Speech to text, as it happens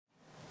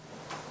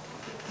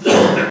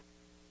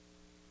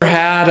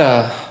had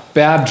a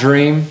bad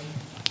dream?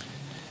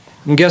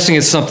 I'm guessing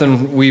it's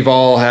something we've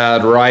all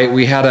had, right?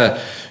 We had a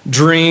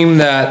dream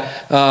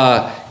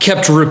that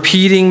kept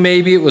repeating.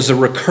 Maybe it was a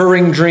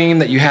recurring dream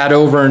that you had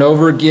over and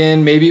over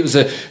again. Maybe it was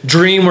a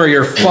dream where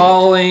you're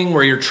falling,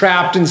 where you're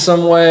trapped in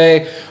some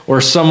way,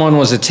 or someone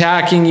was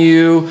attacking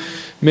you.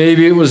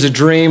 Maybe it was a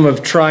dream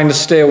of trying to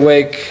stay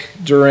awake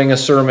during a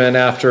sermon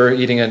after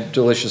eating a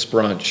delicious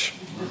brunch.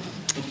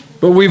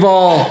 But we've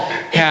all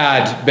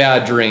had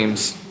bad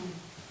dreams.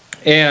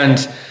 And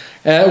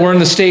we're in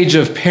the stage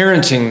of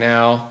parenting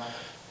now,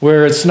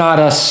 where it's not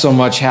us so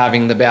much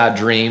having the bad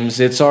dreams,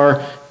 it's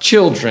our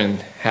children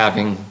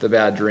having the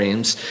bad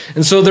dreams.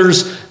 And so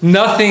there's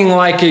nothing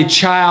like a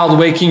child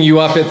waking you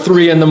up at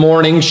 3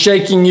 a.m,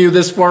 shaking you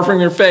this far from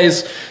your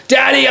face.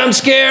 Daddy, I'm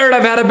scared.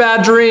 I've had a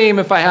bad dream.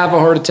 If I have a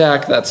heart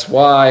attack, that's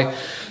why,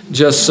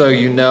 just so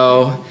you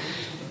know.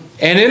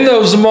 And in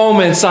those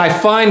moments, I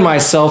find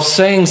myself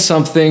saying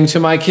something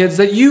to my kids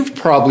that you've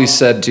probably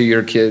said to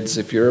your kids.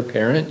 If you're a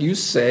parent, you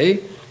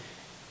say,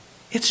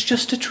 it's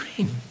just a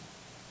dream.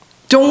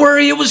 Don't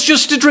worry, it was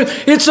just a dream.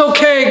 It's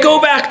okay,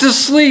 go back to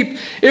sleep.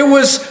 It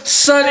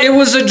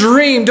was a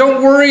dream.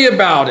 Don't worry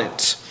about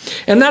it.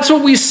 And that's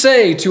what we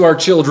say to our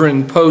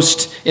children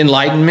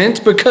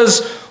post-enlightenment,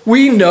 because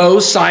we know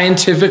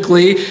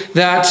scientifically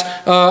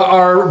that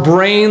our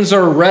brains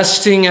are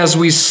resting as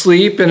we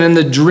sleep, and in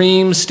the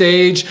dream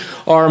stage,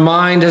 our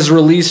mind has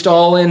released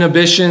all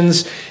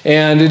inhibitions,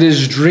 and it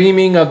is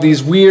dreaming of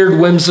these weird,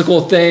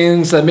 whimsical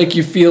things that make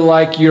you feel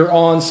like you're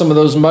on some of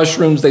those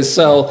mushrooms they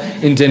sell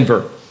in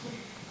Denver.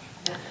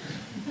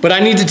 But I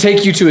need to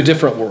take you to a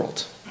different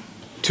world,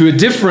 to a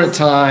different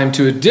time,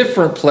 to a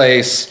different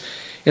place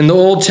in the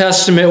Old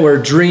Testament where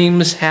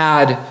dreams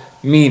had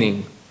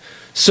meaning.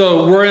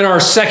 So we're in our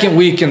second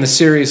week in the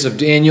series of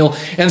Daniel,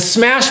 and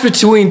smashed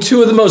between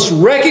two of the most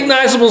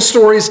recognizable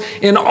stories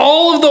in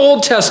all of the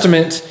Old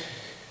Testament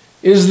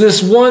is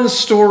this one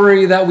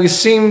story that we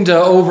seem to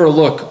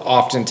overlook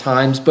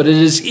oftentimes, but it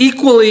is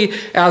equally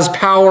as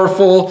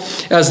powerful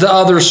as the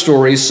other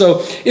stories.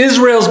 So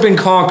Israel's been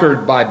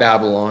conquered by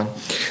Babylon.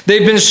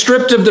 They've been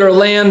stripped of their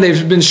land.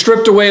 They've been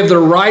stripped away of their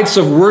rights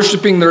of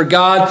worshiping their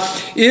God.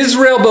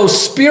 Israel, both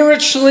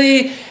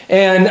spiritually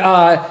and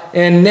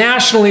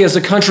nationally as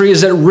a country,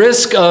 is at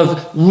risk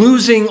of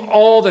losing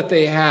all that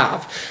they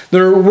have.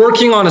 They're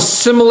working on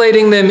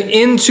assimilating them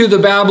into the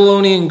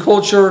Babylonian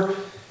culture,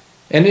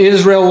 and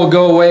Israel will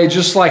go away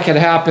just like had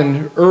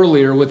happened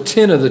earlier with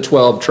 10 of the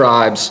 12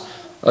 tribes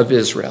of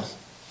Israel.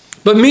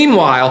 But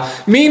meanwhile,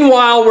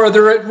 where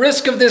they're at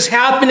risk of this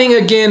happening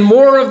again,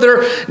 more of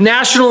their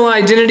national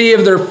identity,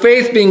 of their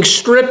faith being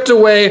stripped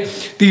away,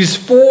 these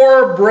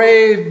 4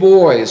 brave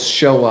boys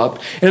show up.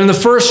 And in the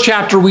first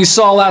chapter we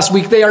saw last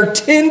week, they are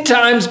 10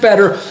 times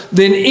better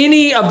than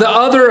any of the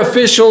other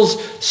officials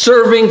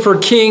serving for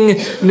King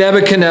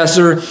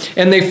Nebuchadnezzar.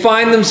 And they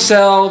find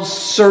themselves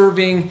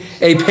serving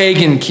a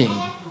pagan king.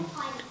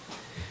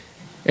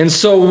 And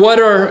so what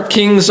are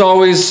kings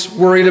always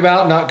worried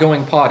about? Not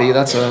going potty.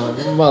 That's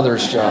a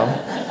mother's job.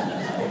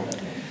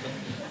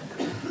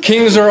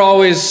 Kings are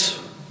always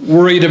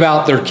worried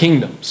about their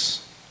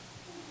kingdoms.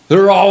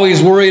 They're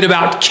always worried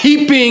about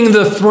keeping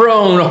the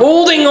throne,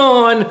 holding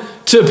on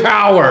to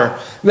power.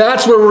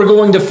 That's where we're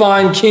going to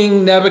find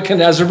King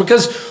Nebuchadnezzar,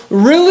 because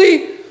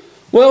really,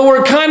 well,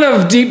 we're kind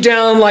of deep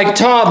down like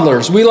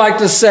toddlers. We like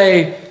to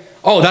say,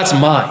 oh, that's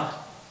mine.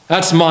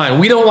 That's mine.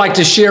 We don't like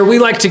to share. We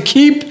like to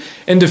keep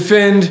and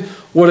defend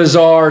what is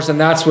ours, and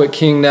that's what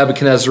King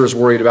Nebuchadnezzar is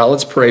worried about.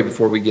 Let's pray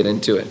before we get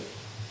into it.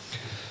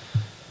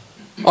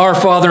 Our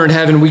Father in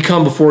heaven, we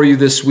come before you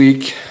this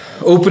week,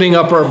 opening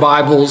up our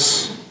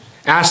Bibles,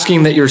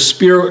 asking that your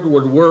Spirit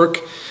would work,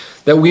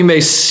 that we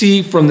may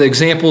see from the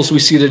examples we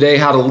see today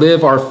how to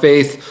live our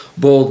faith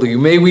boldly.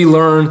 May we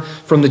learn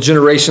from the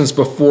generations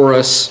before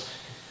us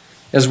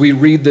as we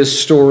read this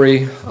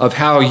story of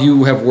how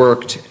you have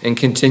worked and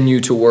continue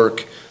to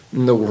work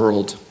in the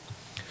world.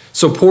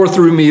 So pour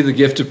through me the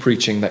gift of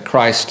preaching, that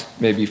Christ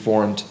may be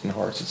formed in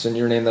hearts. It's in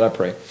your name that I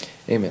pray.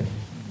 Amen.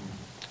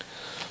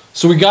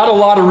 So we got a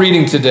lot of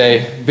reading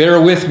today.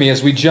 Bear with me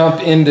as we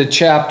jump into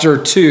chapter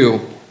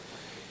 2.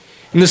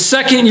 In the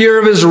second year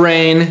of his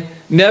reign,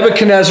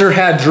 Nebuchadnezzar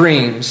had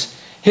dreams.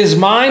 His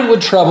mind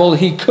was troubled.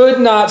 He could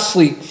not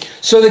sleep.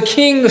 So the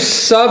king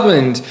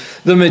summoned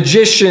the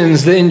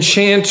magicians, the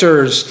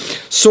enchanters,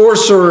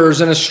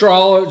 sorcerers, and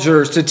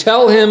astrologers to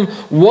tell him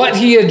what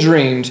he had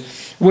dreamed.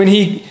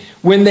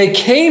 When they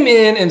came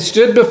in and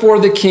stood before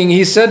the king,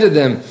 he said to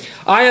them,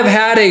 I have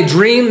had a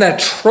dream that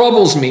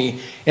troubles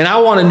me, and I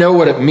want to know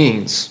what it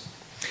means.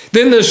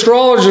 Then the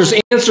astrologers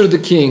answered the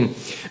king,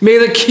 May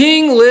the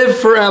king live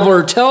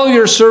forever. Tell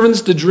your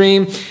servants the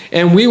dream,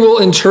 and we will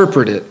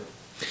interpret it.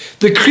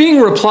 The king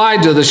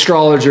replied to the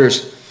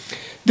astrologers,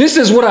 This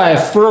is what I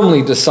have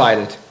firmly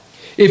decided.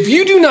 If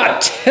you do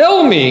not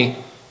tell me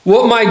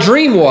what my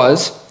dream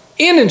was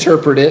and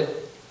interpret it,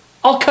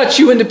 I'll cut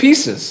you into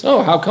pieces.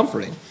 Oh, how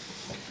comforting.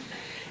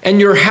 And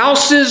your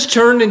houses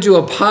turned into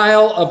a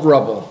pile of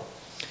rubble.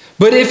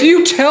 But if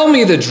you tell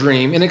me the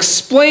dream and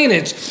explain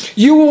it,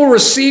 you will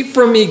receive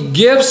from me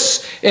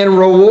gifts and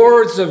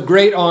rewards of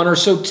great honor.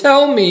 So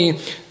tell me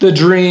the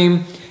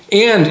dream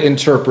and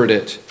interpret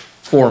it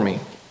for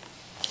me.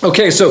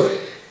 Okay, so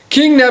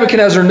King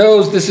Nebuchadnezzar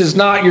knows this is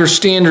not your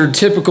standard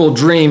typical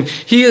dream.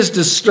 He is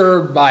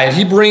disturbed by it.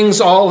 He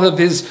brings all of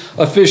his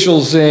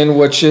officials in,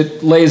 which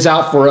it lays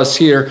out for us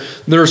here.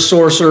 They're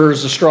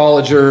sorcerers,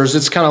 astrologers.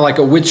 It's kind of like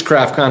a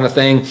witchcraft kind of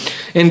thing.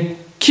 And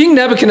King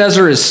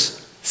Nebuchadnezzar is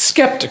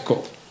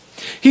skeptical.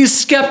 He's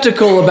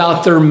skeptical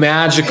about their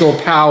magical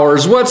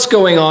powers. What's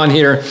going on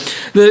here?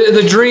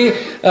 The dream,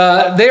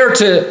 they are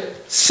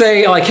to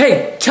say like,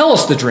 hey, tell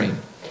us the dream.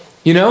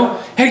 You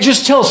know, hey,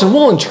 just tell us and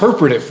we'll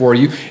interpret it for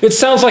you. It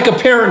sounds like a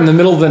parent in the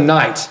middle of the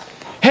night.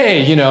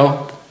 Hey, you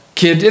know,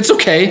 kid, it's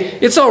okay.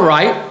 It's all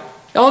right.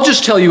 I'll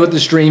just tell you what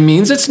this dream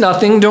means. It's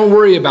nothing. Don't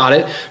worry about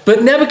it.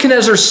 But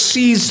Nebuchadnezzar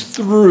sees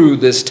through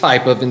this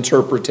type of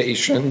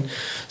interpretation.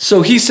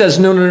 So he says,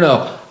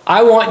 no.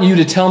 I want you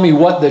to tell me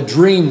what the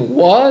dream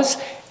was,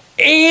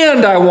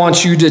 and I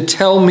want you to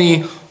tell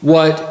me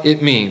what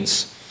it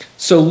means.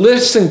 So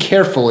listen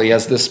carefully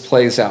as this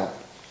plays out.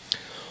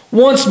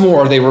 Once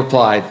more, they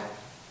replied,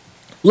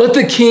 let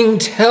the king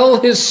tell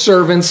his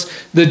servants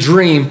the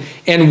dream,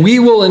 and we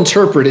will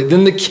interpret it.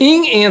 Then the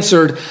king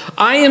answered,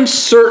 I am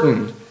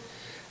certain.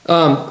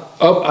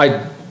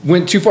 I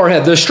went too far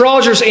ahead. The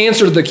astrologers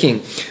answered the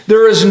king,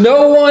 there is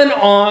no one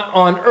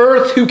on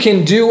earth who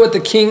can do what the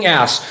king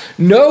asks.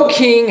 No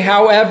king,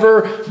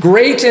 however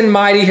great and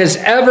mighty, has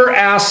ever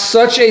asked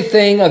such a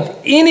thing of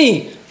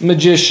any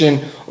magician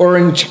or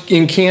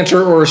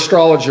incantor or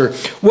astrologer.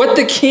 What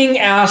the king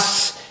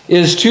asks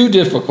is too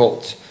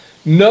difficult.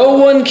 No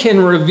one can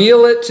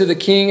reveal it to the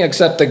king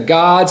except the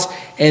gods,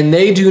 and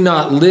they do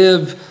not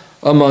live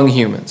among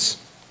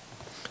humans.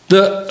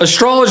 The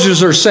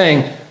astrologers are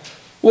saying,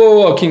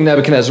 whoa, King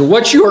Nebuchadnezzar,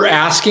 what you are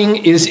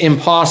asking is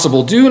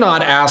impossible. Do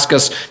not ask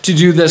us to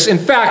do this. In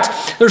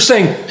fact, they're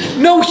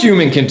saying no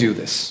human can do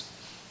this.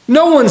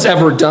 No one's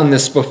ever done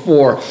this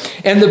before.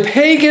 And the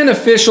pagan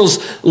officials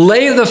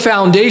lay the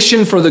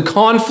foundation for the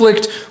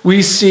conflict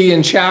we see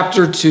in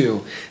chapter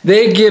 2.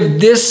 They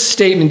give this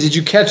statement. Did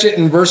you catch it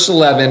in verse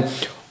 11?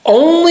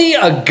 Only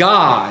a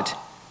God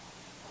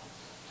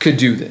could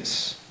do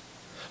this.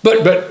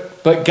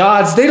 But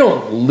gods, they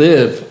don't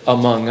live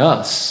among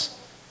us.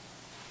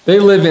 They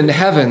live in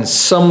heaven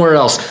somewhere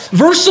else.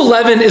 Verse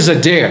 11 is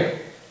a dare.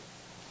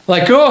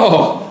 Like,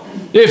 oh,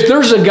 if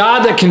there's a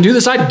God that can do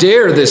this, I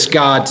dare this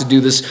God to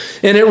do this.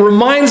 And it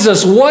reminds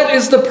us, what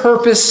is the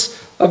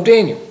purpose of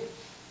Daniel?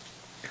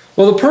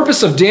 Well, the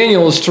purpose of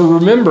Daniel is to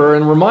remember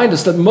and remind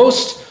us that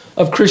most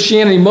of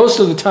Christianity, most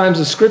of the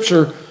times of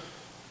Scripture,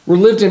 were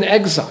lived in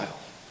exile.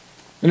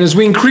 And as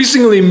we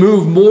increasingly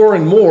move more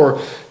and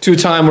more to a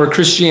time where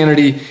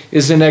Christianity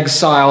is in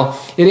exile,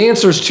 it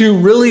answers two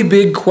really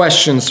big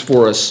questions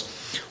for us.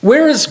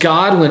 Where is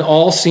God when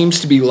all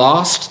seems to be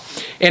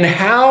lost? And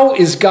how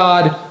is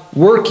God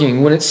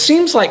working when it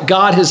seems like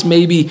God has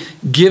maybe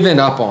given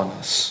up on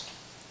us?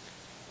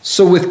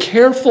 So with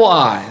careful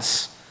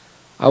eyes,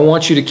 I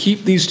want you to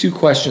keep these two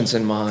questions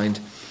in mind.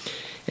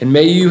 And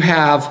may you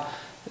have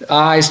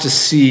eyes to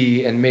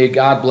see, and may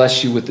God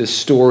bless you with this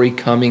story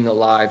coming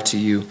alive to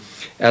you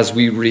as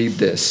we read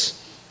this.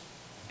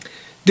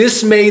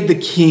 This made the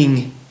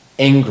king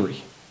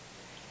angry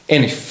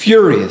and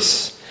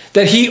furious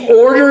that he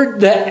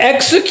ordered the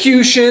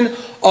execution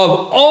of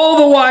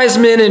all the wise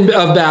men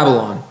of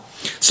Babylon.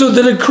 So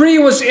the decree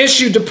was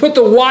issued to put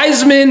the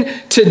wise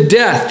men to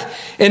death,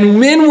 and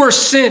men were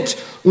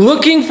sent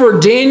looking for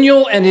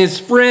Daniel and his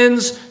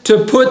friends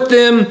to put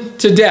them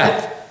to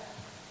death.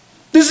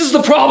 This is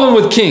the problem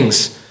with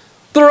kings.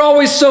 They're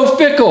always so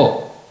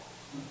fickle.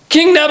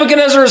 King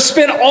Nebuchadnezzar has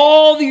spent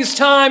all these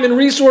time and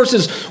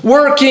resources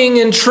working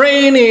and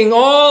training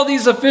all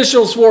these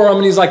officials for him.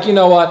 And he's like, you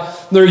know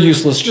what? They're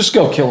useless. Just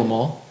go kill them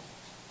all.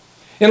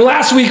 And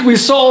last week we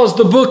saw as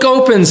the book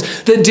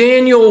opens that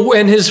Daniel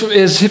and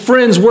his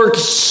friends worked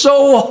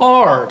so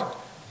hard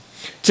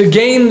to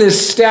gain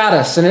this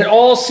status. And it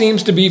all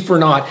seems to be for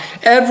naught.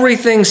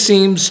 Everything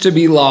seems to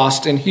be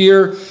lost. And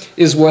here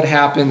is what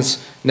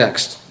happens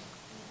next.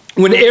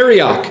 When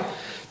Arioch,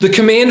 the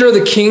commander of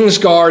the king's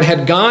guard,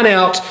 had gone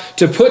out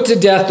to put to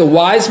death the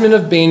wise men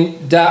of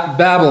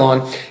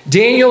Babylon,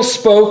 Daniel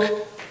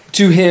spoke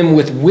to him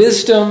with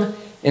wisdom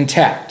and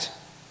tact.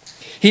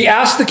 He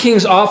asked the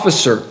king's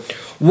officer,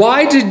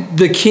 why did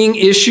the king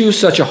issue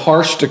such a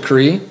harsh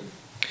decree?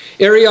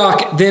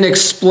 Arioch then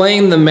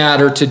explained the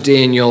matter to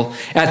Daniel.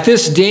 At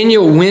this,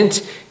 Daniel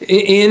went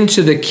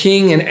into the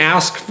king and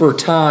asked for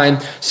time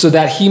so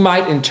that he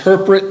might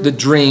interpret the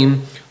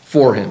dream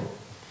for him.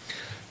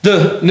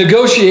 The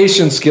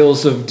negotiation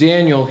skills of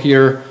Daniel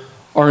here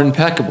are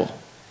impeccable.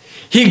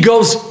 He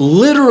goes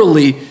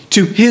literally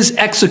to his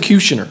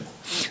executioner,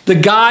 the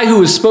guy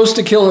who is supposed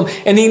to kill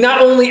him, and he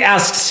not only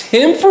asks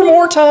him for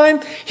more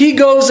time, he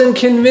goes and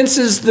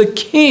convinces the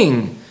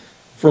king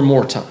for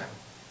more time.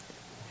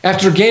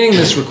 After gaining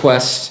this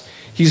request,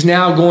 he's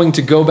now going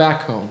to go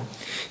back home.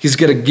 He's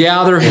going to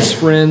gather his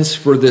friends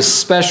for this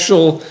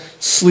special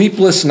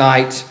sleepless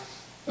night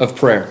of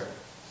prayer.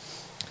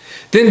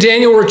 Then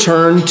Daniel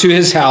returned to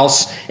his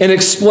house and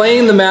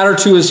explained the matter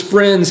to his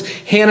friends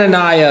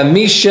Hananiah,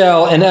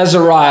 Mishael, and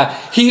Azariah.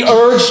 He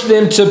urged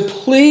them to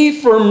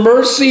plead for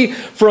mercy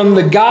from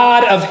the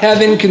God of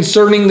heaven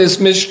concerning this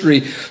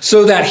mystery,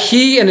 so that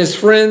he and his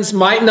friends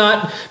might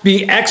not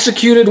be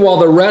executed with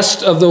the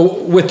rest of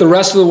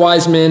the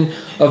wise men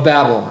of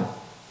Babylon.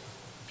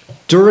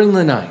 During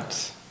the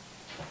night,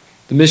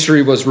 the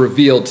mystery was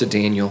revealed to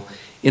Daniel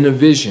in a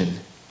vision.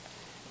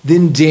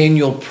 Then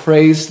Daniel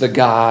praised the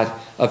God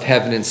of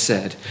heaven and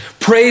said,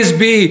 "Praise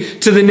be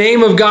to the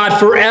name of God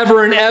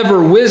forever and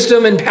ever.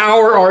 Wisdom and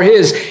power are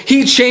his.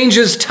 He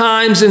changes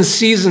times and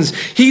seasons.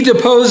 He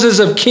deposes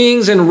of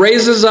kings and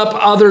raises up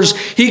others.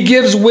 He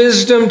gives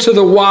wisdom to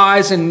the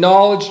wise and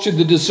knowledge to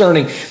the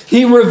discerning.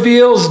 He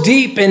reveals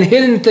deep and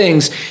hidden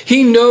things.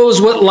 He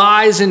knows what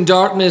lies in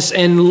darkness,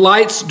 and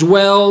lights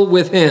dwell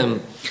with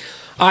him.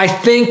 I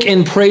thank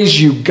and praise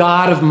you,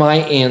 God of my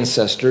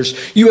ancestors.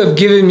 You have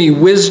given me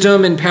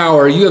wisdom and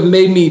power. You have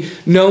made me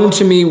known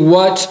to me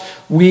what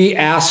we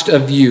asked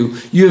of you.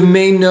 You have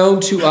made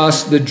known to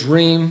us the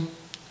dream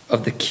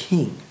of the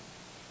king."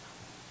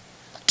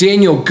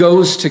 Daniel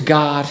goes to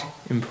God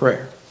in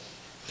prayer.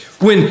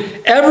 When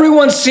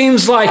everyone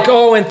seems like,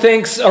 and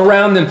thinks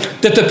around them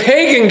that the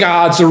pagan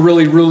gods are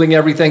really ruling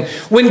everything,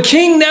 when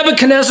King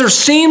Nebuchadnezzar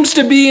seems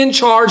to be in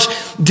charge,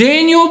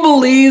 Daniel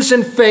believes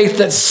in faith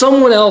that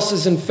someone else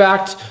is in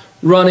fact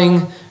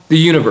running the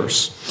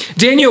universe.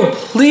 Daniel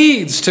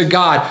pleads to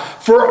God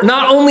for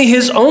not only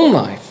his own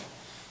life,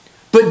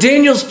 but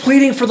Daniel's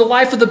pleading for the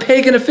life of the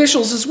pagan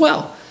officials as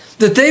well,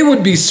 that they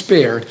would be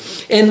spared.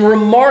 And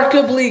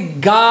remarkably,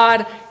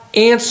 God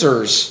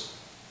answers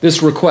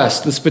this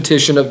request, this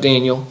petition of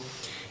Daniel,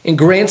 and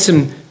grants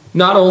him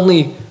not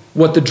only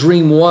what the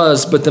dream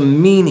was, but the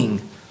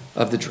meaning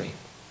of the dream.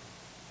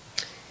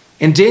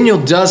 And Daniel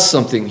does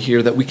something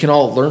here that we can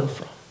all learn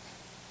from.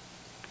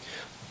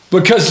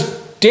 Because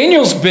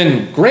Daniel's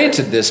been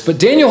granted this, but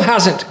Daniel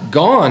hasn't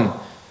gone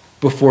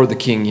before the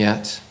king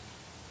yet.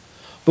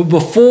 But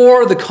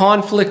before the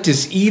conflict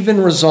is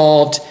even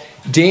resolved,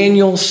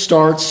 Daniel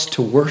starts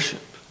to worship.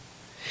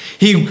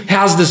 He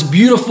has this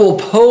beautiful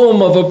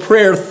poem of a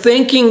prayer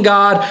thanking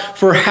God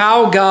for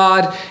how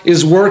God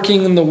is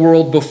working in the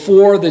world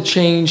before the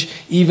change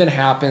even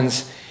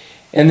happens.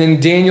 And then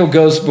Daniel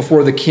goes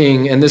before the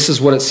king, and this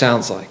is what it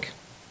sounds like.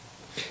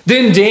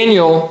 Then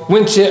Daniel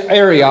went to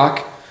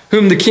Arioch,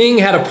 whom the king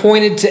had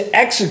appointed to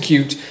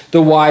execute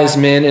the wise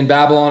men in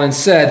Babylon, and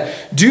said,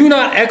 "Do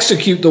not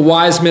execute the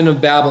wise men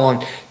of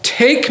Babylon.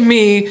 Take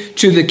me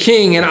to the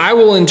king, and I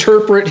will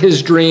interpret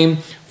his dream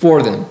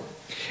for them."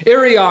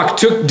 Arioch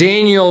took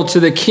Daniel to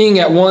the king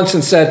at once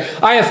and said,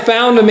 "I have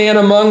found a man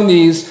among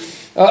these,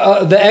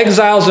 the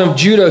exiles of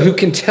Judah, who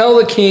can tell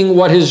the king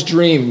what his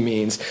dream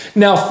means."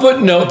 Now,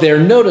 footnote there,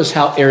 notice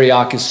how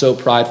Arioch is so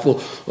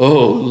prideful.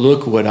 "Oh,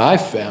 look what I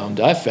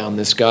found. I found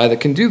this guy that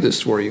can do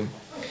this for you."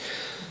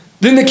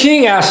 Then the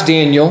king asked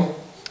Daniel,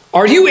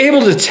 "Are you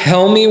able to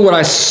tell me what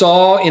I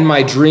saw in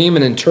my dream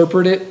and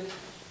interpret it?"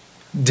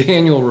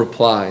 Daniel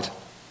replied,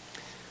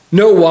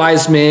 "No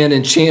wise man,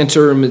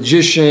 enchanter,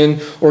 magician,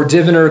 or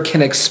diviner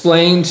can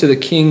explain to the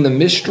king the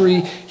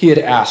mystery he had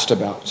asked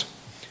about.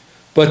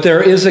 But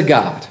there is a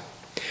God.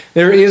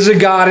 There is a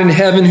God in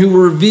heaven who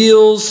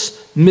reveals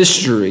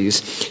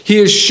mysteries. He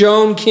has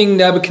shown King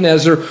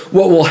Nebuchadnezzar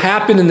what will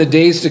happen in the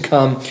days to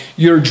come.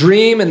 Your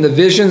dream and the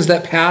visions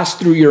that passed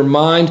through your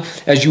mind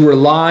as you were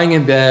lying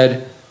in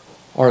bed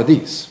are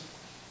these.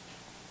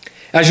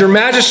 As your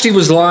majesty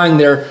was lying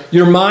there,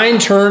 your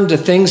mind turned to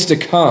things to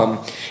come,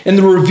 and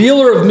the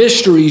revealer of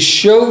mysteries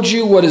showed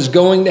you what is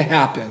going to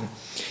happen.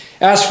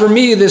 As for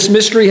me, this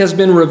mystery has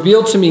been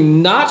revealed to me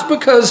not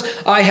because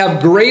I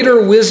have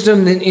greater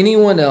wisdom than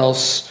anyone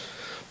else,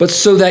 but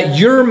so that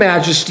your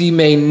majesty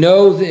may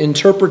know the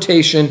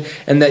interpretation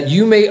and that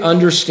you may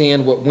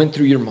understand what went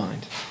through your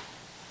mind.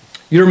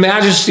 Your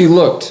majesty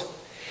looked,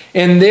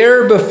 and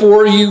there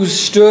before you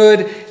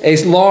stood a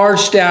large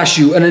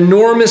statue, an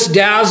enormous,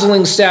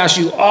 dazzling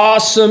statue,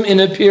 awesome in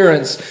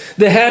appearance.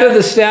 The head of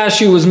the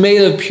statue was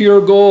made of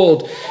pure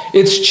gold,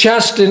 its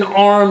chest and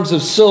arms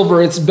of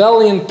silver, its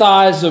belly and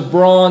thighs of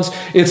bronze,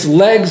 its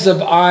legs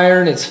of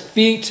iron, its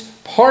feet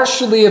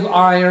partially of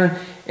iron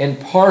and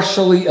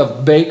partially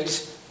of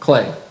baked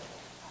clay.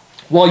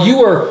 While you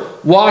were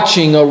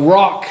watching, a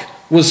rock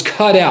was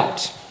cut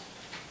out,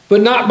 but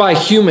not by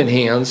human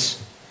hands.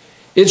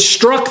 It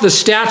struck the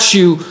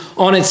statue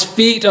on its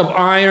feet of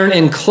iron,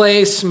 and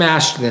clay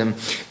smashed them.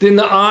 Then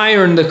the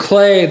iron, the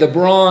clay, the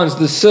bronze,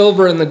 the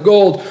silver, and the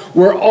gold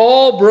were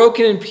all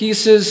broken in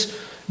pieces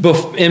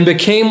and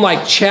became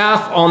like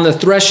chaff on the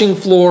threshing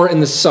floor in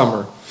the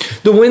summer.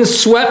 The wind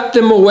swept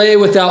them away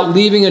without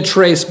leaving a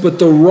trace, but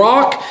the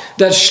rock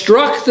that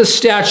struck the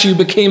statue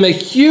became a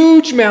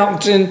huge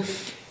mountain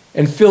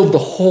and filled the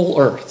whole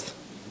earth.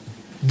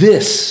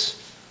 This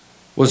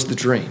was the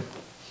dream.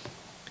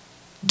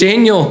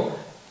 Daniel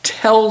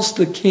tells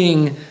the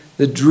king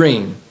the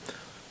dream,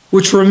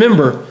 Which,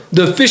 remember,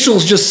 the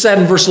officials just said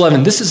in verse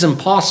 11, this is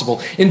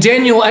impossible. And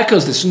Daniel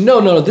echoes this.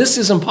 No, this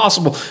is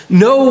impossible.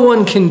 No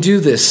one can do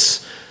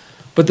this.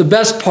 But the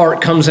best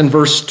part comes in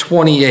verse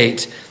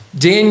 28.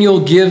 Daniel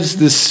gives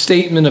this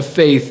statement of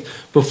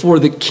faith before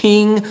the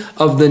king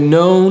of the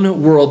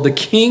known world, the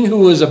king who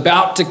was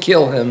about to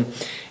kill him.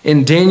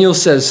 And Daniel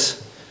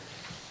says,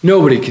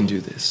 nobody can do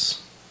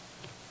this.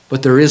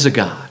 But there is a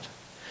God.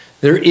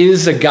 There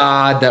is a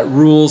God that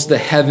rules the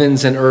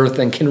heavens and earth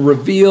and can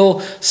reveal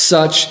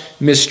such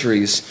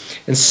mysteries.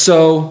 And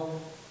so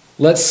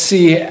let's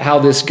see how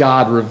this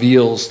God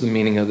reveals the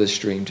meaning of this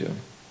dream to him.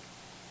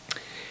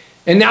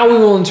 And now we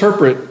will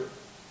interpret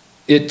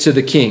it to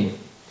the king.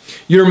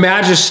 Your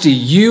Majesty,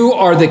 you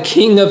are the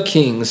King of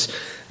kings.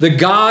 The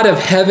God of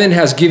heaven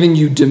has given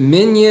you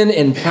dominion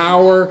and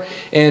power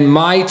and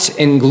might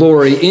and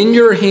glory. In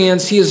your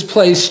hands he has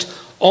placed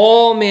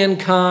all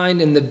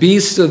mankind and the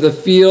beasts of the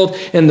field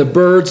and the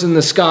birds in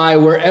the sky.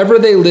 Wherever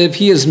they live,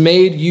 he has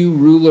made you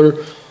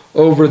ruler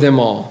over them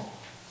all.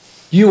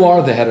 You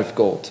are the head of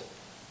gold.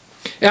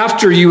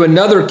 After you,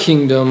 another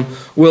kingdom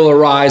will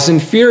arise,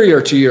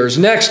 inferior to yours.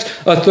 Next,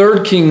 a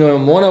third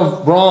kingdom, one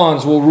of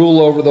bronze, will rule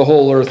over the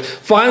whole earth.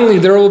 Finally,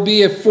 there will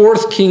be a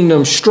fourth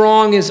kingdom,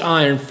 strong as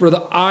iron, for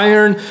the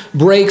iron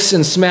breaks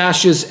and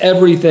smashes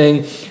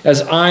everything.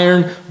 As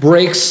iron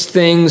breaks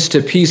things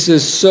to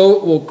pieces, so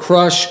it will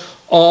crush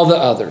all the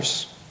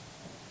others.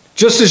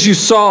 Just as you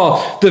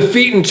saw, the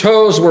feet and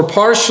toes were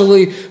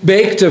partially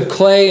baked of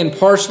clay and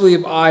partially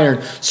of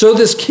iron. So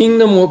this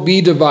kingdom will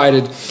be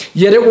divided,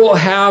 yet it will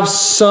have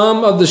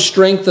some of the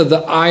strength of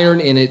the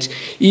iron in it,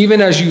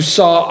 even as you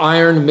saw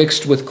iron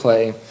mixed with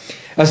clay.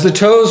 As the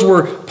toes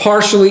were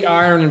partially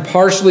iron and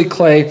partially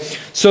clay,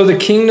 so the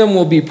kingdom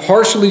will be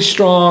partially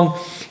strong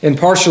and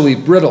partially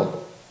brittle.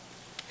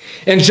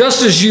 And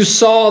just as you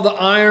saw the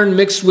iron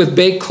mixed with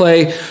baked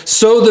clay,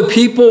 so the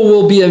people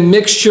will be a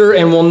mixture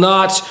and will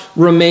not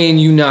remain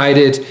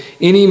united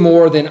any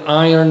more than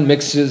iron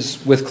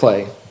mixes with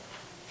clay.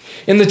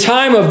 In the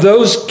time of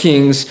those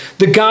kings,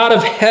 the God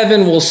of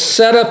heaven will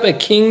set up a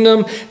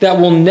kingdom that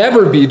will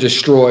never be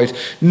destroyed,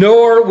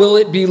 nor will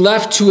it be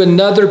left to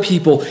another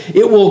people.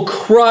 It will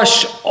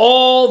crush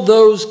all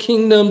those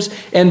kingdoms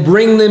and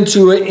bring them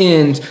to an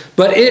end,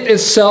 but it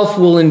itself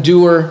will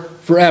endure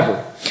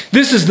forever.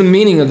 This is the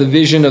meaning of the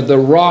vision of the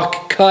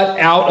rock cut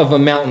out of a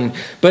mountain,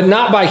 but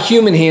not by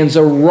human hands,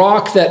 a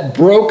rock that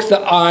broke the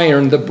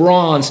iron, the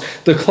bronze,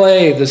 the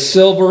clay, the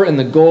silver, and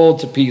the gold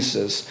to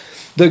pieces.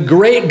 The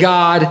great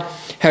God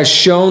has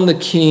shown the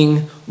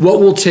king what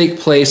will take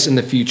place in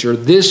the future.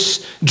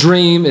 This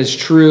dream is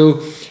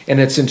true, and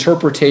its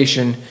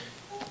interpretation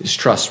is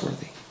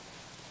trustworthy.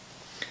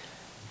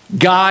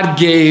 God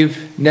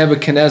gave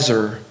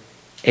Nebuchadnezzar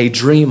a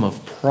dream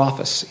of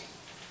prophecy.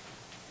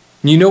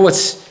 You know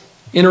what's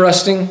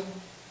interesting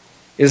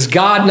is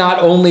God not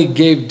only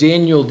gave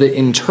Daniel the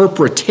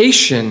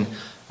interpretation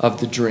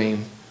of the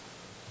dream,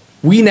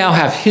 we now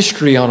have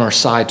history on our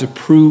side to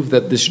prove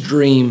that this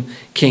dream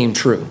came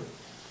true.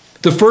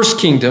 The first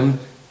kingdom,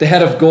 the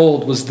head of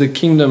gold, was the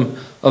kingdom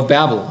of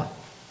Babylon.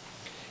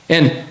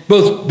 And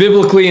both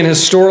biblically and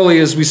historically,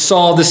 as we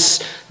saw, the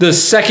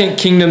second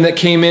kingdom that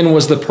came in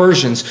was the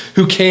Persians,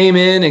 who came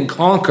in and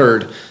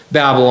conquered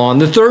Babylon.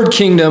 The third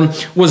kingdom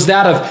was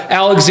that of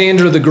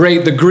Alexander the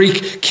Great, the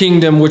Greek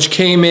kingdom, which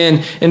came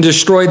in and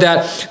destroyed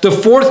that. The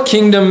fourth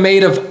kingdom,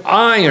 made of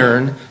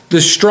iron,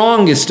 the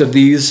strongest of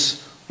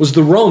these, was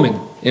the Roman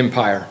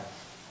Empire.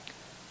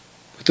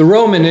 But the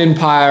Roman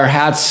Empire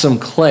had some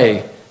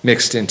clay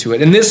mixed into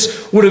it. And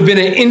this would have been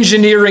an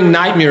engineering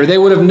nightmare. They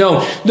would have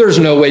known there's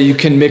no way you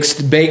can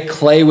mix baked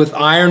clay with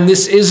iron.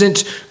 This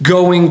isn't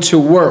going to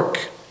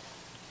work.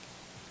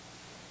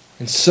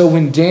 And so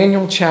in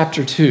Daniel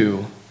chapter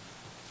 2,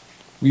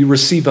 we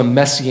receive a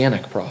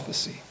messianic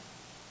prophecy.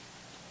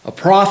 A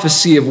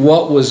prophecy of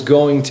what was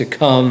going to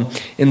come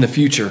in the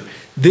future.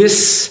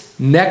 This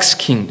next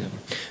kingdom,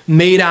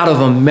 made out of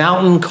a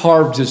mountain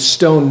carved of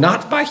stone,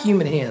 not by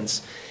human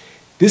hands.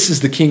 This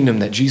is the kingdom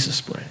that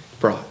Jesus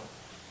brought.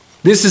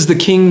 This is the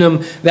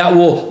kingdom that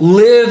will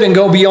live and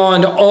go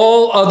beyond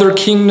all other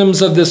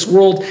kingdoms of this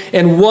world.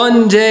 And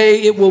one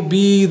day it will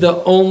be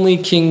the only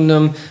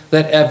kingdom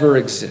that ever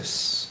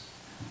exists.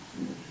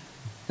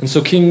 And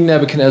so King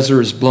Nebuchadnezzar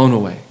is blown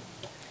away.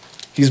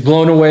 He's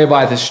blown away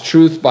by this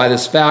truth, by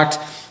this fact.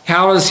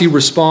 How does he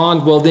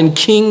respond? Well, then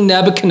King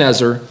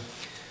Nebuchadnezzar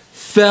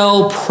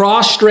fell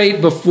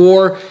prostrate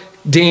before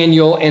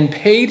Daniel and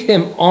paid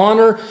him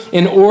honor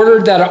in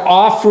order that an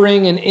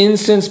offering and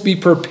incense be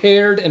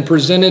prepared and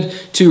presented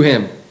to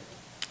him.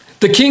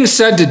 The king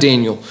said to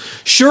Daniel,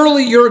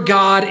 "Surely your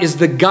God is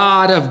the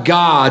God of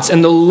gods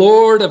and the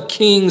Lord of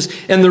kings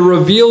and the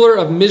revealer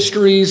of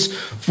mysteries,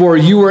 for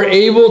you are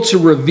able to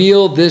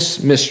reveal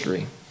this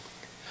mystery."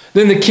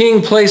 Then the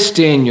king placed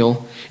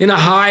Daniel in a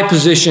high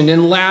position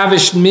and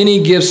lavished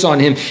many gifts on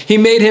him. He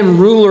made him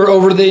ruler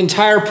over the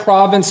entire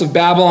province of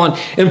Babylon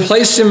and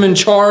placed him in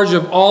charge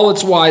of all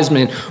its wise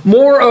men.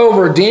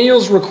 Moreover,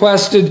 Daniel's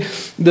requested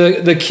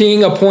the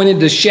king appointed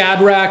the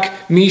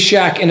Shadrach,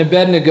 Meshach, and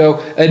Abednego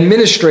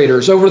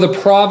administrators over the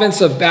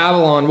province of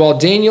Babylon, while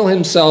Daniel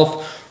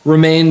himself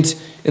remained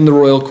in the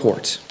royal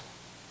court.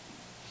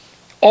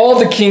 All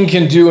the king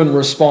can do in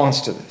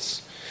response to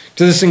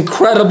this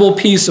incredible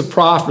piece of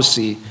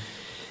prophecy,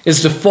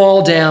 is to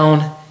fall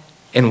down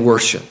and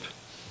worship.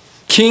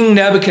 King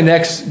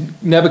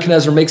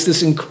Nebuchadnezzar makes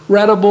this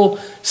incredible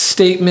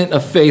statement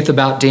of faith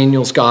about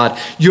Daniel's God.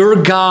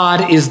 Your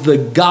God is the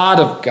God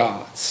of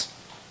gods,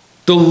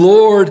 the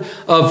Lord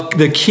of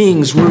the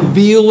kings,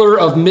 revealer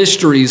of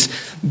mysteries.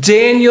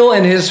 Daniel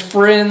and his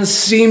friends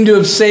seem to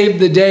have saved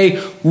the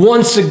day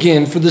once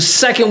again for the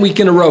second week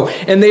in a row,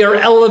 and they are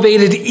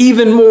elevated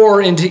even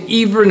more into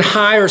even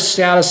higher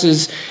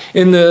statuses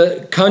in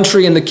the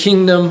country and the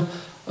kingdom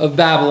of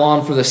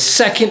Babylon. For the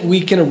second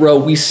week in a row,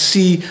 we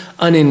see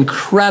an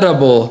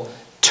incredible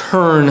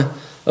turn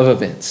of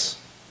events.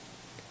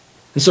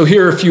 And so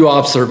here are a few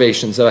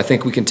observations that I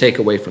think we can take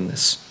away from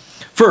this.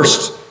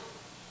 First,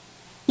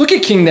 look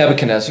at King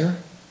Nebuchadnezzar.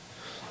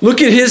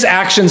 Look at his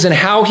actions and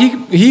how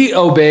he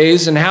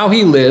obeys and how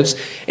he lives,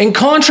 and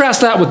contrast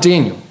that with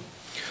Daniel.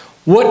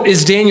 What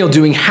is Daniel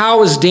doing?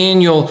 How is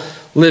Daniel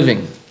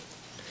living?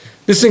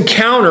 This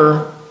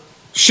encounter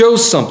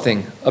shows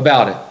something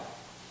about it.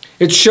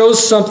 It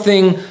shows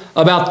something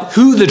about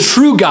who the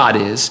true God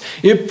is.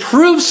 It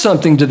proves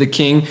something to the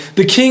king.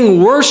 The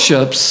king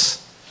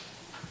worships,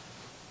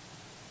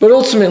 but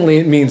ultimately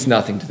it means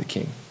nothing to the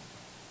king.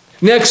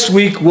 Next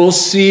week, we'll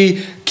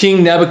see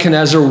King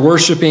Nebuchadnezzar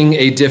worshiping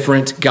a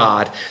different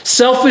God.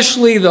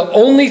 Selfishly, the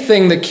only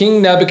thing that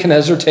King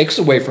Nebuchadnezzar takes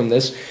away from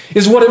this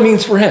is what it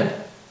means for him.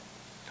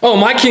 Oh,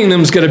 my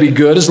kingdom's going to be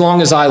good as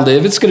long as I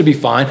live. It's going to be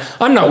fine.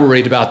 I'm not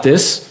worried about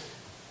this.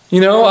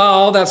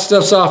 All that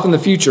stuff's off in the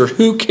future.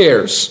 Who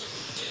cares?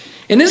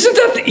 And isn't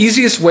that the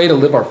easiest way to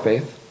live our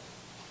faith?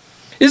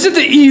 Isn't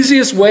the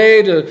easiest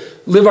way to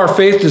live our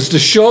faith is to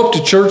show up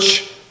to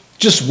church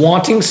just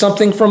wanting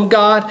something from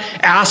God,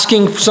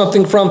 asking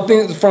something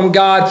from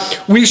God?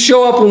 We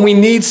show up when we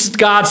need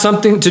God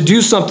to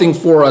do something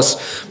for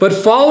us. But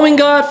following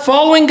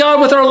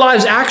God with our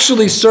lives,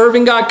 actually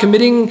serving God,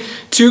 committing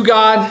to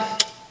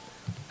God,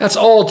 that's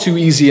all too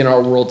easy in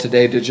our world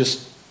today to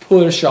just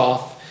push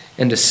off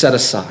and to set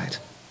aside.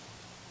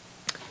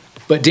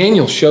 But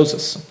Daniel shows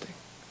us something.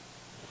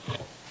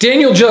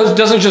 Daniel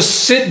doesn't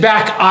just sit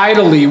back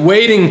idly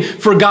waiting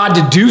for God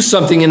to do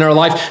something in our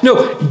life.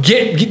 No,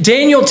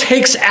 Daniel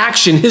takes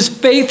action. His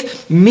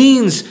faith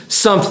means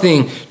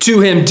something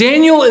to him.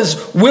 Daniel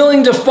is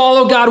willing to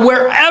follow God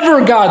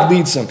wherever God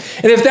leads him.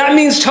 And if that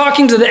means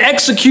talking to the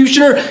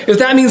executioner, if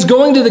that means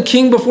going to the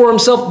king before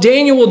himself,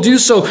 Daniel will do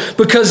so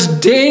because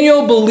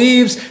Daniel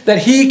believes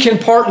that he can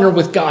partner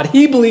with God.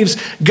 He believes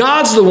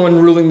God's the one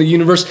ruling the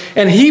universe,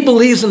 and he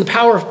believes in the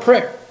power of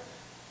prayer.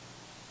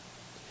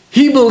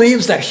 He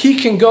believes that he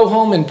can go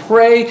home and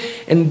pray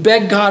and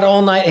beg God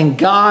all night, and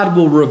God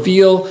will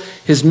reveal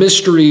his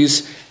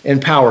mysteries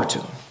and power to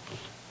him.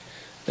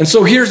 And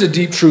so here's a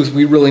deep truth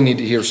we really need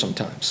to hear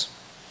sometimes.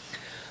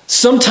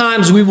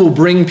 Sometimes we will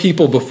bring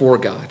people before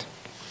God.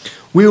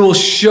 We will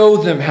show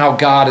them how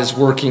God is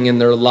working in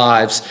their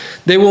lives.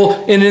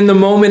 And in the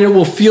moment, it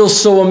will feel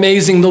so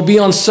amazing. They'll be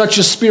on such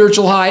a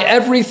spiritual high.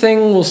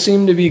 Everything will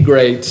seem to be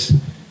great.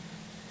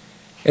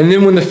 And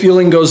then when the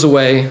feeling goes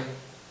away,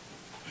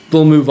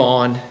 they'll move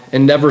on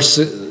and never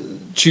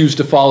choose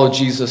to follow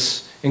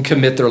Jesus and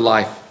commit their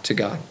life to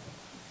God.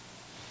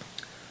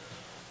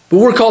 But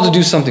we're called to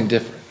do something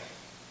different.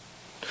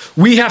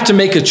 We have to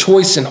make a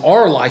choice in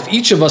our life,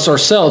 each of us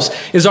ourselves.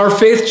 Is our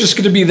faith just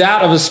going to be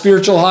that of a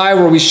spiritual high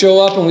where we show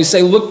up and we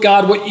say, look,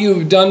 God, what you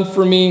have done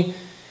for me,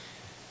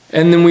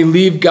 and then we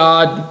leave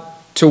God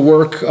to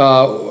work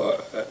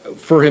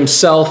for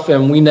himself,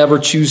 and we never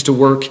choose to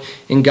work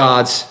in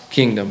God's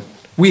kingdom?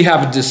 We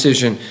have a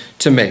decision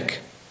to make.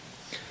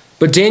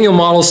 But Daniel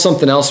models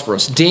something else for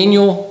us.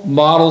 Daniel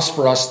models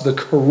for us the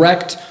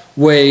correct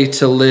way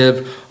to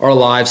live our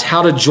lives,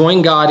 how to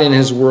join God in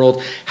his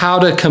world, how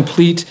to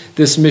complete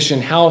this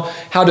mission, how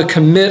to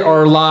commit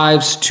our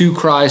lives to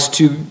Christ,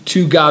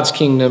 to God's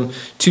kingdom,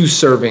 to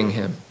serving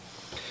him.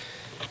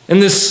 And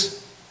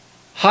this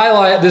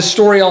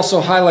story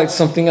also highlights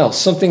something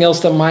else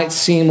that might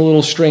seem a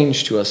little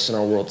strange to us in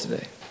our world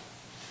today.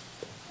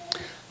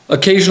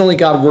 Occasionally,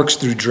 God works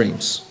through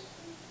dreams.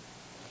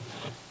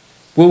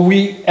 Will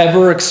we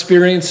ever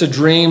experience a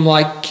dream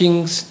like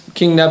King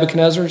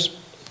Nebuchadnezzar's?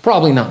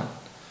 Probably not.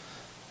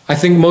 I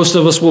think most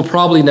of us will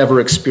probably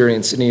never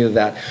experience any of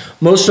that.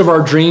 Most of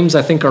our dreams,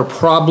 I think, are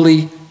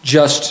probably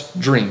just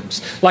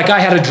dreams. Like I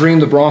had a dream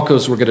the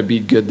Broncos were going to be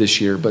good this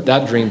year, but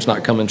that dream's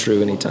not coming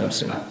true anytime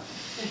soon.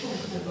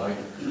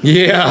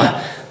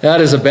 Yeah,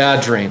 that is a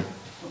bad dream.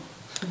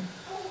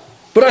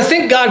 But I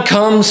think God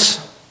comes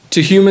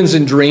to humans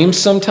in dreams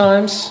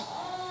sometimes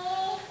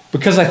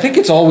because I think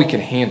it's all we can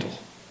handle.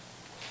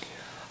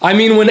 I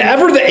mean,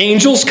 whenever the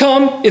angels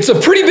come, it's a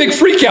pretty big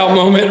freak out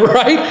moment,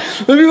 right?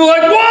 And people are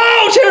like,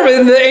 whoa, terrible.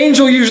 And the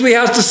angel usually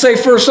has to say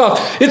first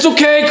off, it's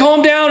okay,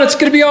 calm down, it's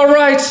going to be all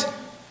right.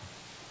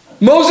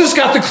 Moses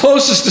got the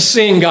closest to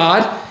seeing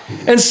God,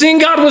 and seeing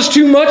God was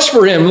too much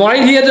for him,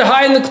 right? He had to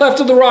hide in the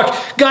cleft of the rock.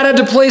 God had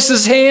to place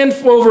his hand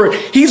over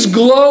it. He's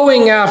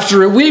glowing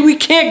after it. We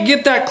can't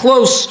get that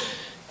close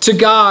to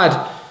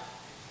God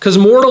because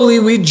mortally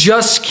we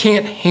just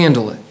can't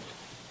handle it.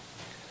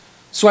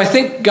 So I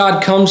think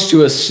God comes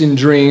to us in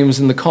dreams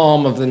in the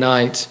calm of the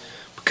night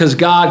because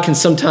God can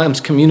sometimes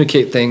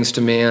communicate things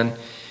to man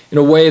in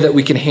a way that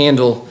we can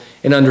handle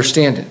and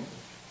understand it.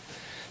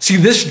 See,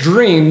 this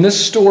dream,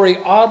 this story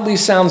oddly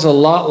sounds a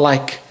lot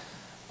like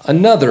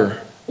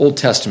another Old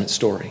Testament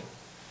story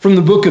from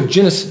the book of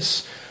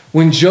Genesis,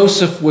 when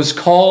Joseph was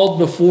called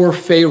before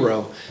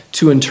Pharaoh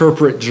to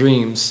interpret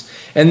dreams.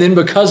 And then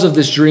because of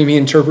this dream he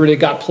interpreted,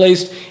 got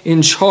placed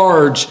in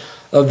charge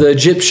of the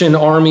Egyptian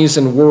armies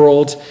and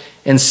world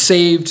and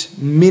saved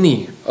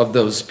many of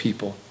those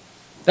people.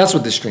 That's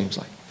what this dream's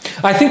like.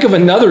 I think of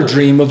another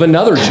dream of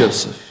another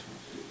Joseph.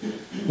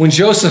 When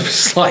Joseph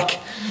is like,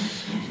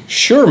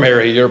 sure,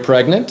 Mary, you're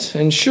pregnant,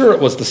 and sure, it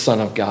was the Son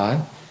of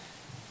God.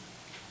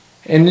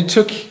 And it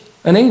took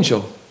an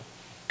angel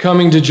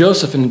coming to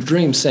Joseph in a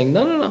dream saying,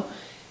 no,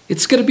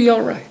 it's going to be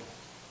all right.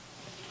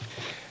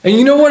 And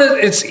you know what?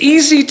 It's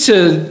easy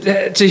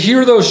to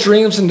hear those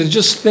dreams and to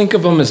just think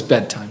of them as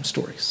bedtime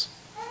stories.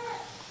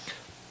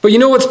 But you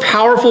know what's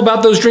powerful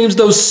about those dreams?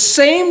 Those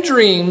same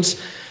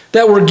dreams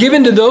that were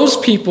given to those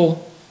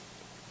people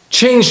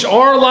changed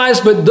our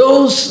lives, but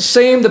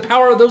the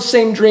power of those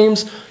same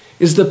dreams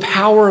is the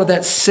power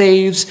that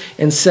saves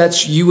and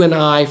sets you and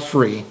I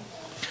free.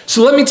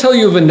 So let me tell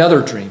you of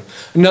another dream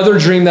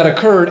that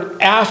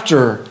occurred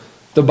after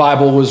the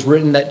Bible was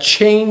written that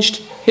changed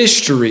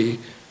history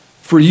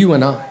for you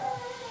and I.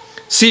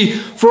 See,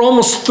 for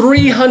almost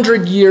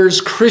 300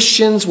 years,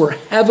 Christians were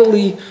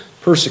heavily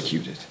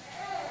persecuted.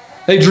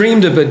 They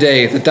dreamed of a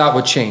day that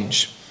would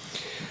change.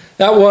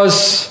 That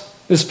was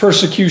this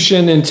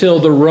persecution until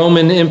the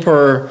Roman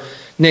emperor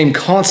named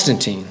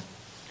Constantine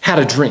had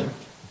a dream.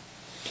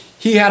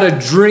 He had a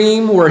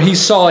dream where he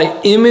saw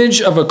an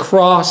image of a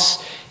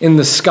cross in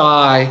the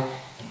sky,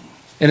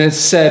 and it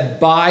said,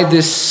 by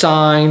this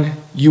sign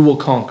you will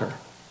conquer.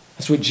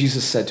 That's what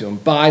Jesus said to him.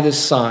 By this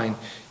sign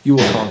you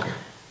will conquer.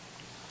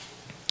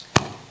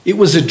 It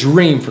was a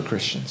dream for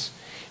Christians.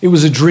 It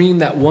was a dream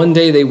that one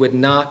day they would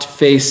not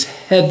face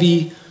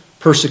heavy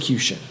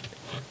persecution.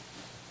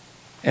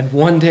 And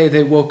one day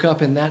they woke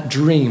up and that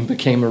dream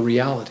became a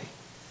reality.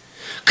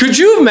 Could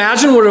you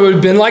imagine what it would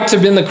have been like to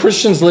have been the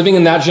Christians living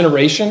in that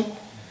generation?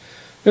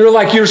 They were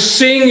like, you're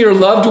seeing your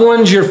loved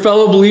ones, your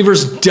fellow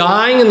believers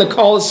dying in the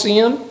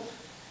Colosseum.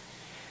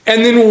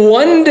 And then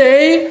one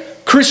day,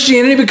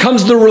 Christianity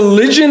becomes the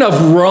religion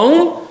of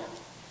Rome.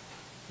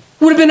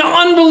 It would have been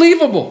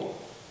unbelievable.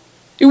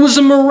 It was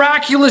a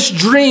miraculous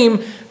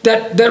dream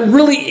that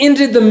really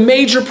ended the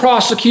major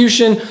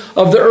prosecution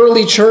of the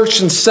early church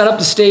and set up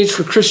the stage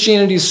for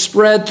Christianity's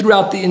spread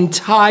throughout the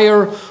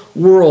entire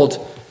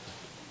world.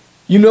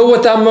 You know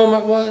what that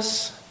moment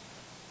was?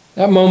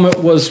 That moment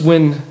was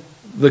when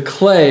the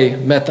clay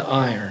met the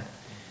iron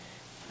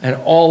and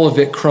all of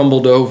it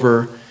crumbled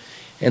over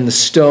and the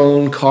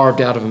stone carved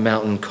out of a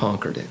mountain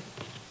conquered it.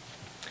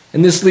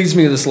 And this leads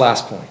me to this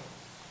last point.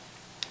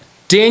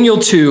 Daniel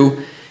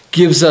 2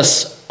 gives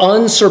us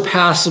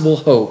unsurpassable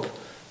hope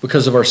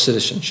because of our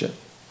citizenship.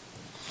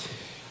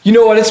 You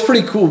know what? It's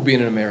pretty cool being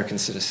an American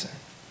citizen.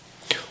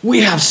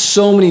 We have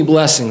so many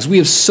blessings. We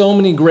have so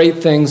many great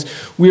things.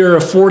 We are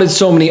afforded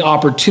so many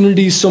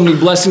opportunities, so many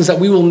blessings that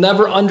we will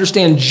never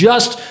understand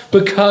just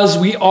because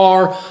we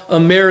are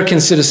American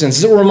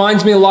citizens. It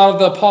reminds me a lot of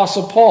the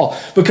Apostle Paul.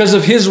 Because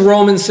of his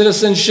Roman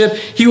citizenship,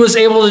 he was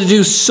able to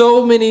do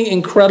so many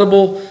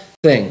incredible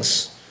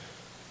things.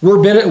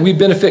 We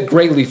benefit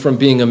greatly from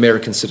being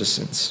American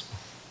citizens.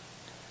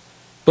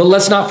 But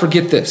let's not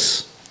forget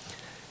this.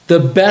 The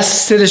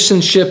best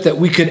citizenship that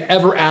we could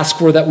ever ask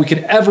for, that we could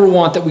ever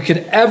want, that we could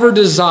ever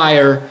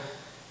desire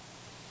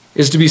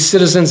is to be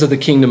citizens of the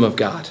kingdom of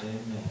God.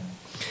 Amen.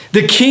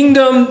 The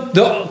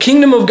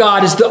kingdom of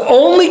God is the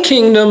only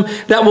kingdom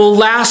that will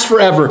last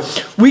forever.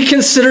 We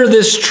consider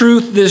this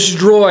truth, this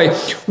joy.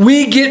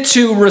 We get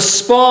to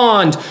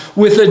respond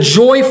with a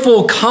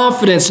joyful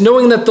confidence,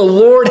 knowing that the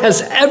Lord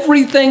has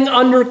everything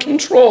under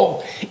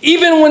control,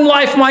 even when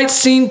life might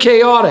seem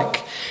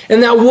chaotic.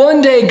 And that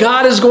one day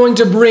God is going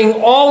to bring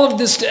all of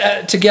this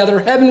together.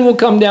 Heaven will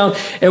come down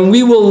and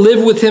we will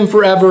live with him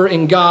forever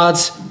in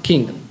God's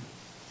kingdom.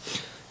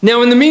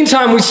 Now, in the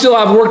meantime, we still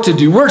have work to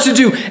do. Work to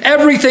do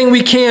everything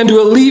we can to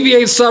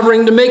alleviate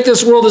suffering, to make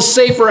this world a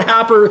safer,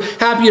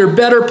 happier,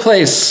 better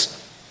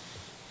place.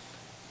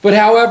 But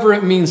however,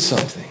 it means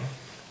something.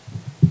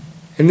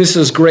 And this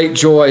is great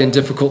joy in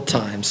difficult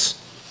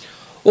times.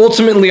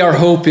 Ultimately, our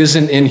hope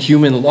isn't in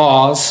human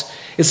laws.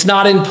 It's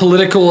not in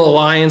political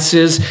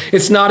alliances.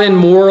 It's not in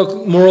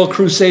moral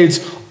crusades.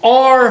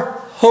 Our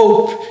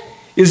hope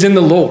is in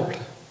the Lord,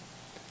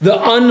 the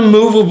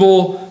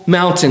unmovable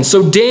mountain.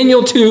 So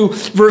Daniel 2,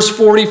 verse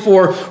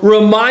 44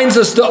 reminds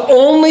us the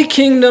only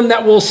kingdom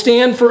that will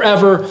stand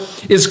forever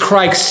is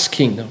Christ's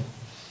kingdom.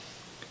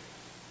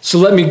 So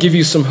let me give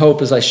you some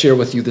hope as I share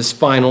with you this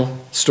final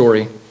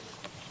story.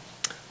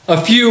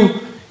 A few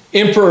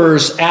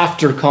emperors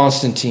after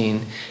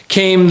Constantine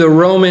came the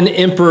Roman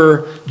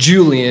Emperor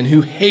Julian,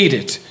 who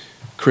hated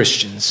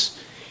Christians.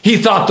 He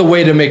thought the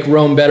way to make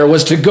Rome better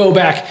was to go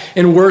back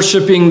and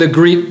worshiping the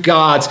Greek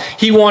gods.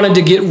 He wanted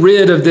to get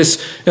rid of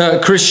this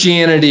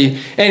Christianity.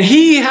 And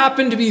he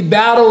happened to be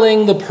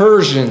battling the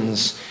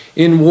Persians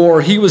in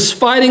war. He was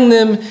fighting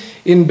them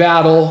in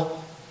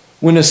battle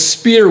when a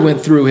spear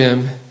went through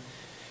him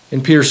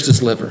and pierced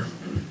his liver.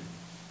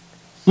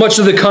 Much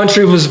of the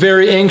country was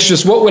very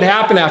anxious. What would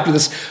happen after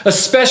this?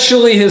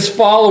 Especially his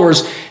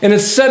followers. And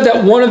it's said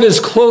that one of his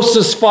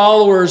closest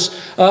followers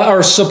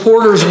or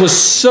supporters was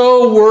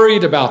so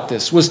worried about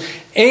this, was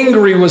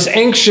angry, was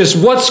anxious.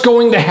 What's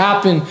going to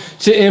happen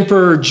to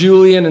Emperor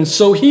Julian? And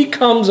so he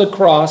comes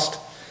across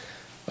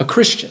a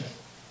Christian.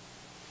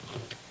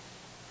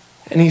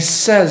 And he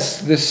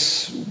says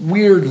this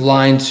weird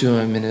line to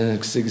him in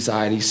his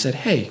anxiety. He said,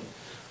 "Hey,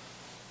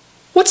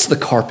 what's the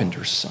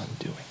carpenter's son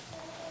doing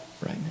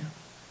right now?"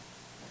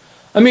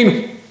 I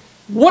mean,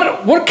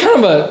 what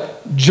kind of a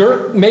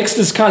jerk makes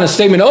this kind of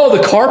statement? Oh,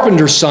 the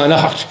carpenter's son.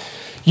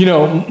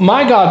 Oh,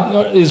 my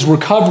God is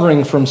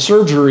recovering from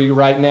surgery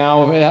right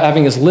now,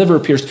 having his liver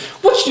pierced.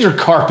 What's your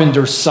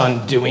carpenter's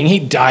son doing? He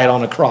died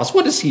on a cross.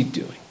 What is he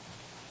doing?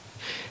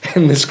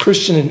 And this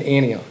Christian in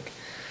Antioch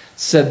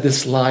said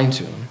this line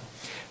to him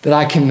that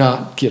I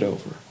cannot get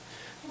over.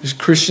 This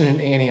Christian in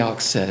Antioch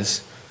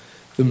says,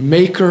 "The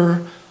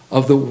maker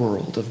of the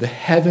world, of the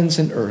heavens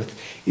and earth,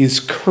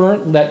 is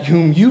that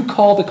whom you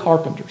call the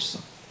carpenter's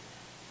son.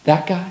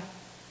 That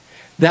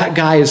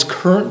guy is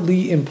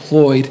currently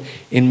employed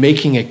in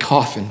making a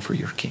coffin for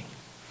your king."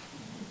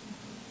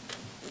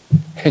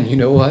 And you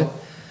know what?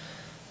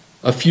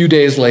 A few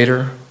days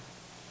later,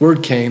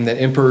 word came that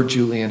Emperor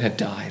Julian had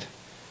died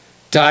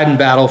in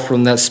battle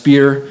from that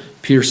spear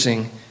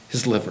piercing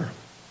his liver.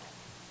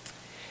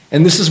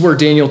 And this is where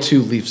Daniel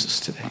 2 leaves us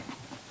today.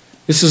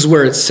 This is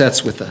where it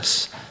sets with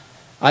us.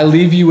 I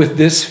leave you with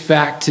this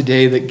fact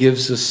today that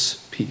gives us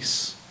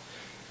peace,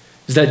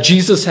 is that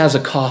Jesus has a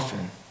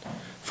coffin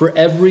for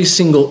every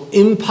single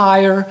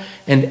empire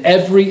and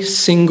every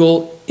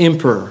single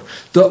emperor.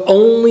 The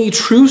only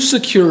true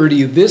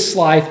security this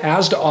life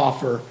has to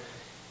offer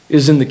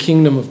is in the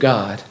kingdom of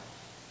God.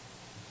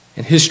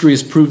 And history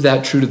has proved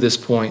that true to this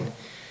point,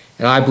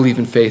 and I believe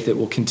in faith it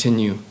will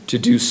continue to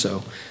do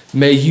so.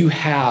 May you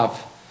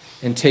have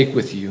and take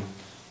with you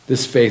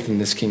this faith in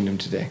this kingdom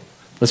today.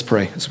 Let's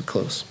pray as we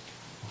close.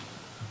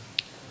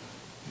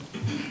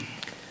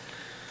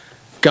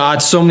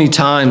 God, so many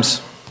times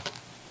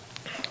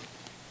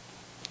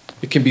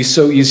it can be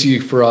so easy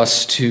for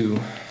us to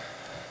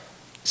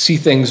see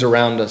things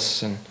around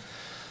us and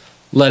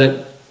let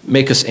it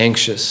make us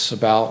anxious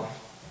about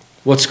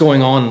what's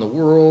going on in the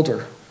world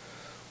or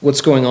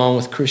what's going on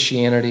with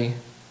Christianity.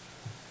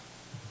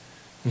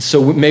 And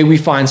so may we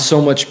find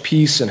so much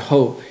peace and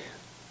hope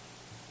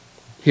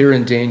here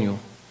in Daniel,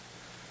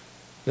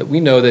 that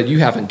we know that you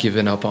haven't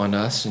given up on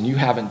us and you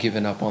haven't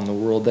given up on the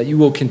world, that you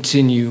will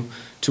continue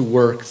to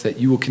work, that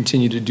you will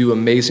continue to do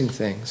amazing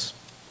things.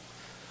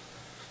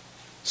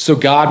 So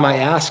God, my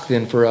ask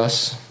then for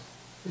us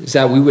is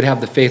that we would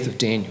have the faith of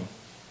Daniel,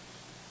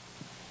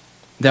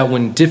 that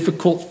when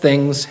difficult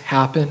things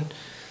happen,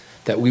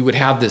 that we would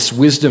have this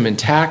wisdom and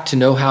tact to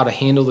know how to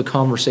handle the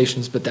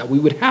conversations, but that we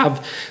would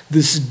have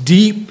this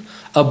deep,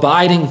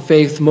 abiding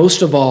faith,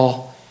 most of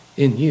all,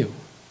 in you.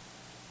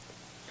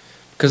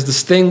 Because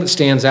this thing that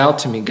stands out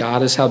to me,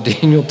 God, is how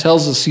Daniel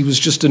tells us he was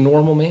just a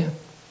normal man.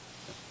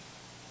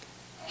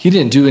 He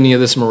didn't do any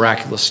of this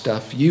miraculous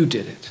stuff. You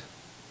did it.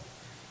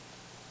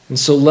 And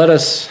so let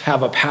us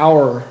have a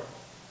power,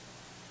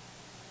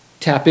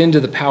 tap into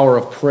the power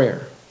of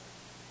prayer.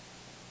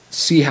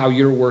 See how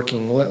you're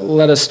working.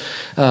 Let us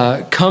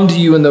come to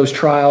you in those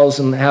trials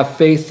and have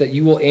faith that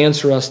you will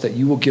answer us, that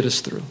you will get us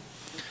through.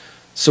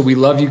 So we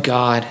love you,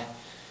 God,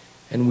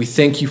 and we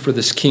thank you for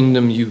this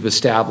kingdom you've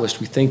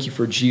established. We thank you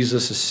for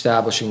Jesus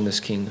establishing this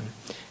kingdom.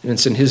 And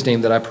it's in his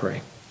name that I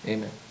pray.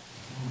 Amen.